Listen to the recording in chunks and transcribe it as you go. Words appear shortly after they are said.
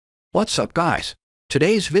What's up guys?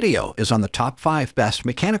 Today's video is on the top 5 best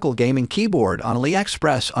mechanical gaming keyboard on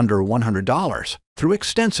Aliexpress under $100. Through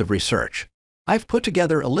extensive research, I've put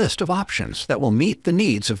together a list of options that will meet the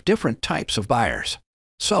needs of different types of buyers.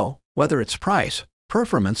 So, whether it's price,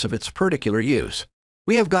 performance of its particular use,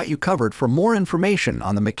 we have got you covered. For more information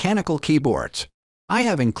on the mechanical keyboards, I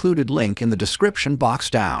have included link in the description box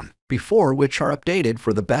down, before which are updated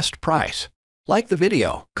for the best price. Like the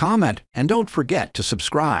video, comment, and don't forget to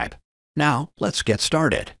subscribe. Now, let's get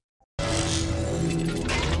started.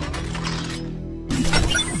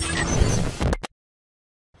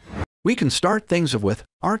 We can start things off with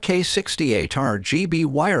RK68 RGB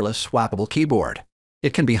wireless swappable keyboard.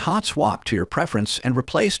 It can be hot swapped to your preference and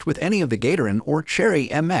replaced with any of the Gaterin or Cherry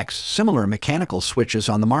MX similar mechanical switches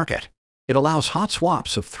on the market. It allows hot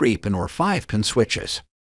swaps of 3-pin or 5-pin switches,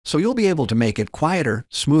 so you'll be able to make it quieter,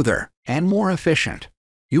 smoother, and more efficient.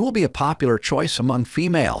 You will be a popular choice among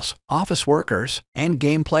females, office workers, and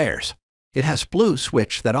game players. It has blue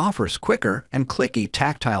switch that offers quicker and clicky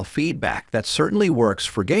tactile feedback that certainly works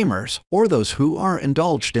for gamers or those who are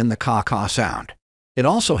indulged in the caw-caw sound. It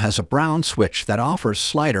also has a brown switch that offers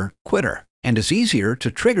slider, quitter, and is easier to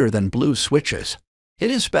trigger than blue switches. It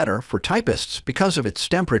is better for typists because of its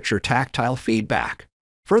temperature tactile feedback.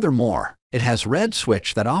 Furthermore, it has red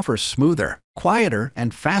switch that offers smoother, quieter,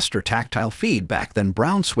 and faster tactile feedback than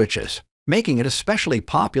brown switches, making it especially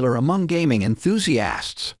popular among gaming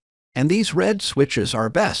enthusiasts. And these red switches are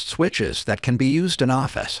best switches that can be used in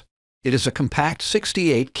office. It is a compact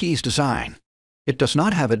 68 keys design. It does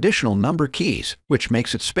not have additional number keys, which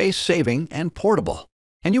makes it space-saving and portable.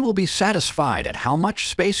 And you will be satisfied at how much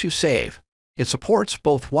space you save. It supports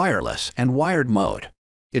both wireless and wired mode.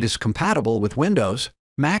 It is compatible with Windows,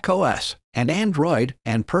 Mac OS, and Android,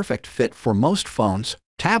 and perfect fit for most phones,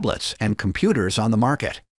 tablets, and computers on the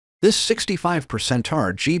market. This 65%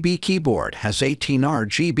 RGB keyboard has 18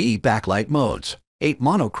 RGB backlight modes, 8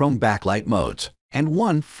 monochrome backlight modes, and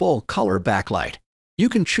 1 full-color backlight. You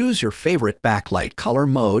can choose your favorite backlight color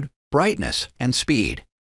mode, brightness, and speed.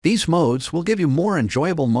 These modes will give you more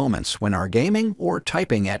enjoyable moments when are gaming or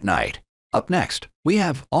typing at night. Up next, we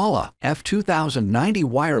have AULA F2090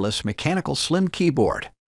 Wireless Mechanical Slim Keyboard.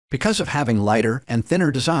 Because of having lighter and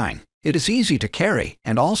thinner design, it is easy to carry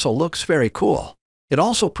and also looks very cool. It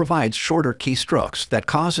also provides shorter keystrokes that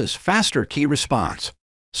causes faster key response.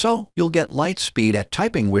 So, you'll get light speed at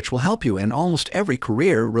typing, which will help you in almost every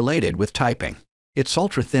career related with typing. Its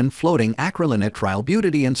ultra-thin floating acrylonitrile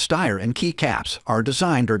beauty and styre and keycaps are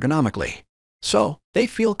designed ergonomically, so they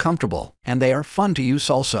feel comfortable and they are fun to use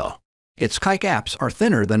also. Its keycaps are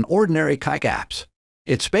thinner than ordinary keycaps.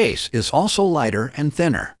 Its base is also lighter and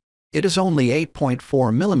thinner. It is only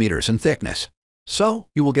 8.4 millimeters in thickness, so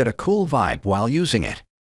you will get a cool vibe while using it.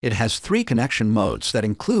 It has 3 connection modes that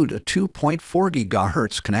include a 2.4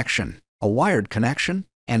 GHz connection, a wired connection,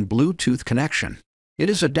 and Bluetooth connection. It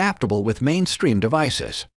is adaptable with mainstream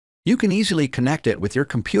devices. You can easily connect it with your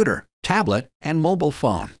computer, tablet, and mobile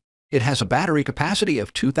phone. It has a battery capacity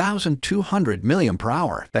of 2,200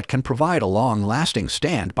 mAh that can provide a long-lasting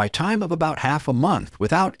standby time of about half a month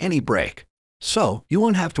without any break. So, you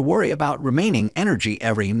won't have to worry about remaining energy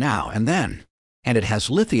every now and then. And it has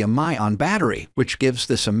lithium-ion battery, which gives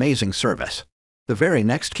this amazing service. The very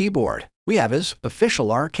next keyboard we have is official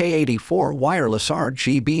RK84 Wireless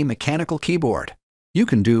RGB Mechanical Keyboard. You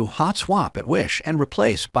can do hot swap at wish and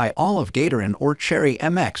replace by all of Gaterin or Cherry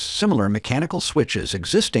MX similar mechanical switches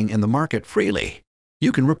existing in the market freely.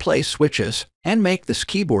 You can replace switches and make this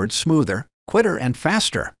keyboard smoother, quicker, and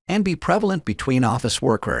faster, and be prevalent between office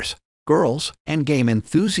workers, girls, and game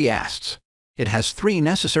enthusiasts. It has 3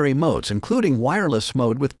 necessary modes, including wireless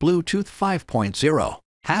mode with Bluetooth 5.0,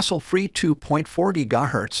 hassle-free 2.4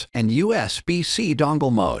 GHz, and USB-C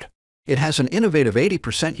dongle mode. It has an innovative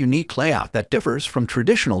 80% unique layout that differs from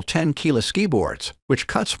traditional 10-keyless keyboards, which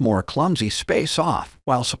cuts more clumsy space off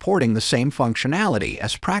while supporting the same functionality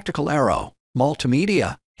as practical arrow,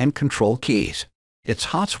 multimedia, and control keys. Its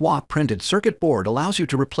hot swap printed circuit board allows you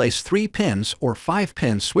to replace 3 pins or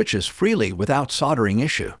 5-pin switches freely without soldering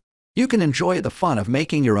issue. You can enjoy the fun of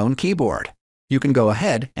making your own keyboard. You can go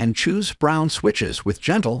ahead and choose brown switches with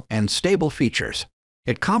gentle and stable features.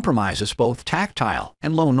 It compromises both tactile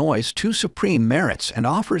and low noise, 2 supreme merits, and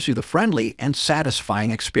offers you the friendly and satisfying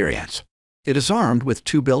experience. It is armed with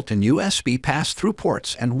 2 built-in USB pass-through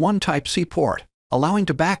ports and 1 Type-C port, allowing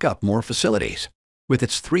to back up more facilities. With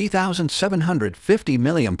its 3,750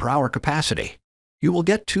 mAh capacity, you will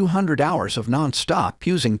get 200 hours of non-stop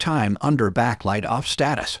using time under backlight off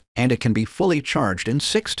status, and it can be fully charged in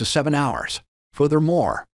 6 to 7 hours.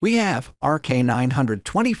 Furthermore, We have RK925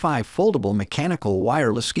 foldable mechanical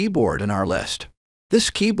wireless keyboard in our list. This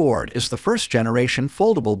keyboard is the first-generation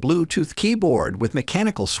foldable Bluetooth keyboard with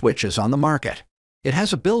mechanical switches on the market. It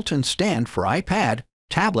has a built-in stand for iPad,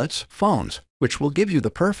 tablets, phones, which will give you the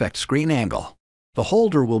perfect screen angle. The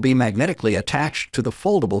holder will be magnetically attached to the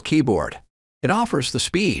foldable keyboard. It offers the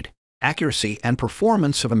speed, accuracy, and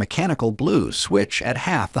performance of a mechanical blues switch at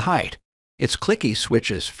half the height. Its clicky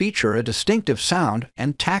switches feature a distinctive sound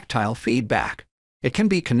and tactile feedback. It can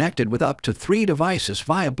be connected with up to 3 devices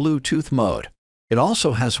via Bluetooth mode. It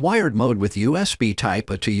also has wired mode with USB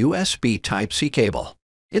Type-A to USB Type-C cable.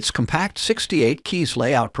 Its compact 68 keys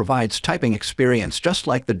layout provides typing experience just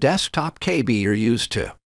like the desktop KB you're used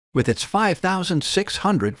to. With its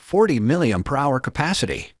 5,640 mAh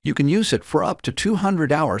capacity, you can use it for up to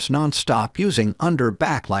 200 hours non-stop using under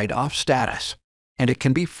backlight off status. And it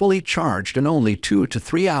can be fully charged in only 2 to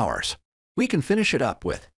 3 hours. We can finish it up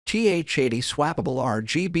with TH80 swappable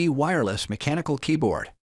RGB wireless mechanical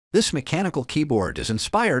keyboard. This mechanical keyboard is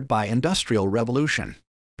inspired by Industrial Revolution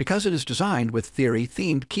because it is designed with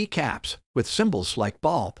theory-themed keycaps with symbols like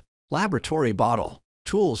bulb, laboratory bottle,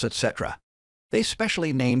 tools, etc. They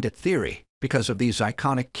specially named it Theory because of these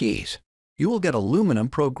iconic keys. You will get aluminum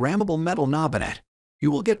programmable metal knob in it. You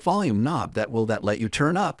will get volume knob that will let you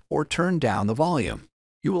turn up or turn down the volume.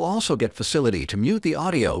 You will also get facility to mute the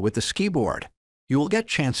audio with this keyboard. You will get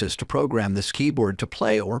chances to program this keyboard to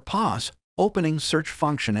play or pause, opening search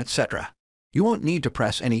function, etc. You won't need to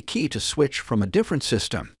press any key to switch from a different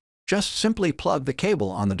system. Just simply plug the cable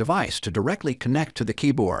on the device to directly connect to the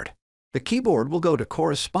keyboard. The keyboard will go to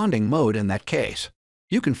corresponding mode in that case.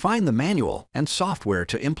 You can find the manual and software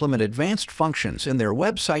to implement advanced functions in their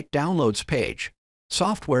website downloads page.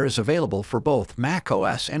 Software is available for both Mac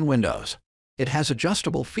OS and Windows. It has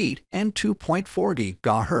adjustable feet and 2.4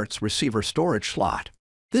 GHz receiver storage slot.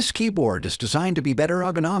 This keyboard is designed to be better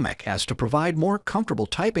ergonomic as to provide more comfortable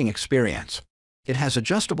typing experience. It has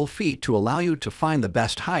adjustable feet to allow you to find the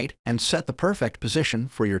best height and set the perfect position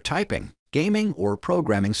for your typing, gaming, or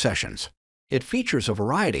programming sessions. It features a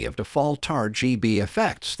variety of default RGB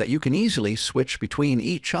effects that you can easily switch between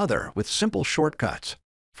each other with simple shortcuts.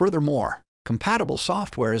 Furthermore, compatible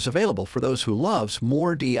software is available for those who loves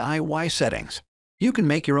more DIY settings. You can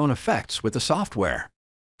make your own effects with the software.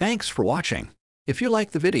 Thanks for watching. If you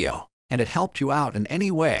liked the video and it helped you out in any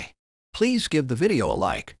way, please give the video a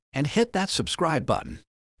like and hit that subscribe button.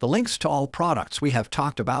 The links to all products we have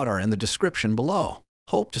talked about are in the description below.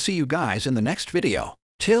 Hope to see you guys in the next video.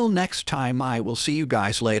 Till next time, I will see you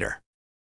guys later.